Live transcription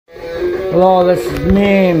Hello, this is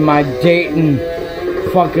me, my dating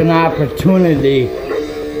fucking opportunity.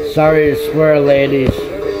 Sorry to swear, ladies.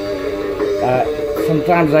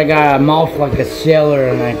 Sometimes I got a mouth like a sailor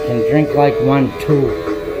and I can drink like one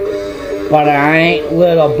too. But I ain't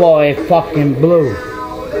little boy fucking blue.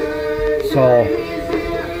 So,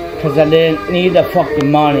 cause I didn't need the fucking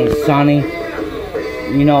money, sonny.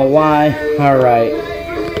 You know why? Alright.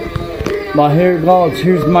 But here it goes.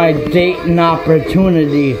 Here's my dating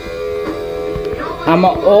opportunity. I'm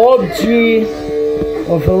an old G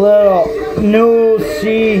with a little new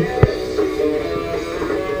C.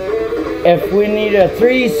 If we need a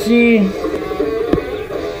 3C,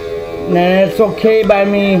 then it's okay by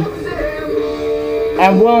me.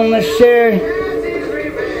 I'm willing to share,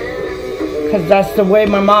 cause that's the way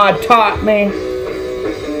my mom taught me.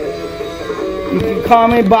 You can call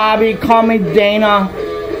me Bobby, call me Dana.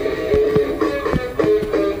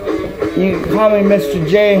 You can call me Mr.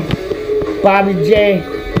 J, Bobby J,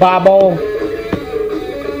 Bobo.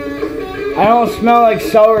 I don't smell like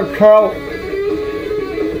sauerkraut.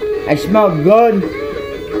 I smell good.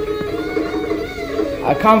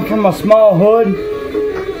 I come from a small hood,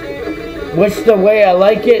 which the way I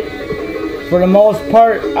like it. For the most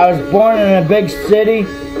part, I was born in a big city.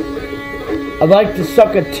 I like to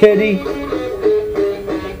suck a titty.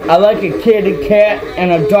 I like a kitty cat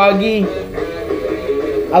and a doggy.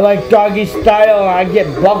 I like doggy style. I get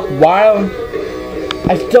buck wild.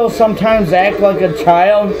 I still sometimes act like a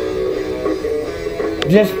child,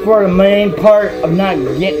 just for the main part of not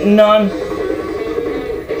getting none.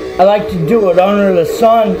 I like to do it under the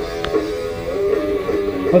sun.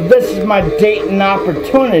 But this is my dating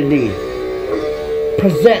opportunity.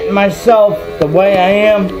 Presenting myself the way I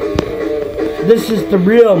am. This is the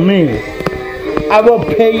real me. I will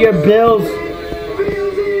pay your bills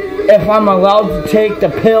if I'm allowed to take the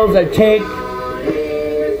pills I take.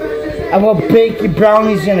 I will bake you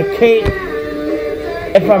brownies and a cake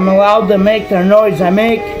if I'm allowed to make the noise I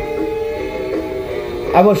make.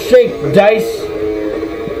 I will shake dice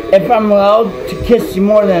if I'm allowed to kiss you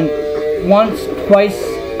more than once, twice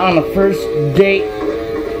on a first date.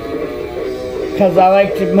 Cause I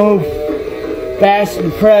like to move fast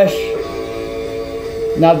and fresh.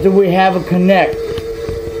 Now do we have a connect?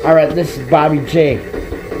 Alright, this is Bobby J.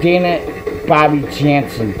 Dana Bobby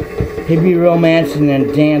Jansen. He be romancing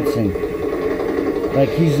and dancing like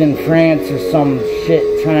he's in France or some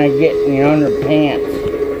shit, trying to get in your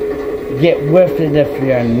underpants. Get with it if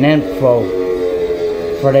you're an info.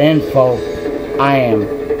 For the info, I am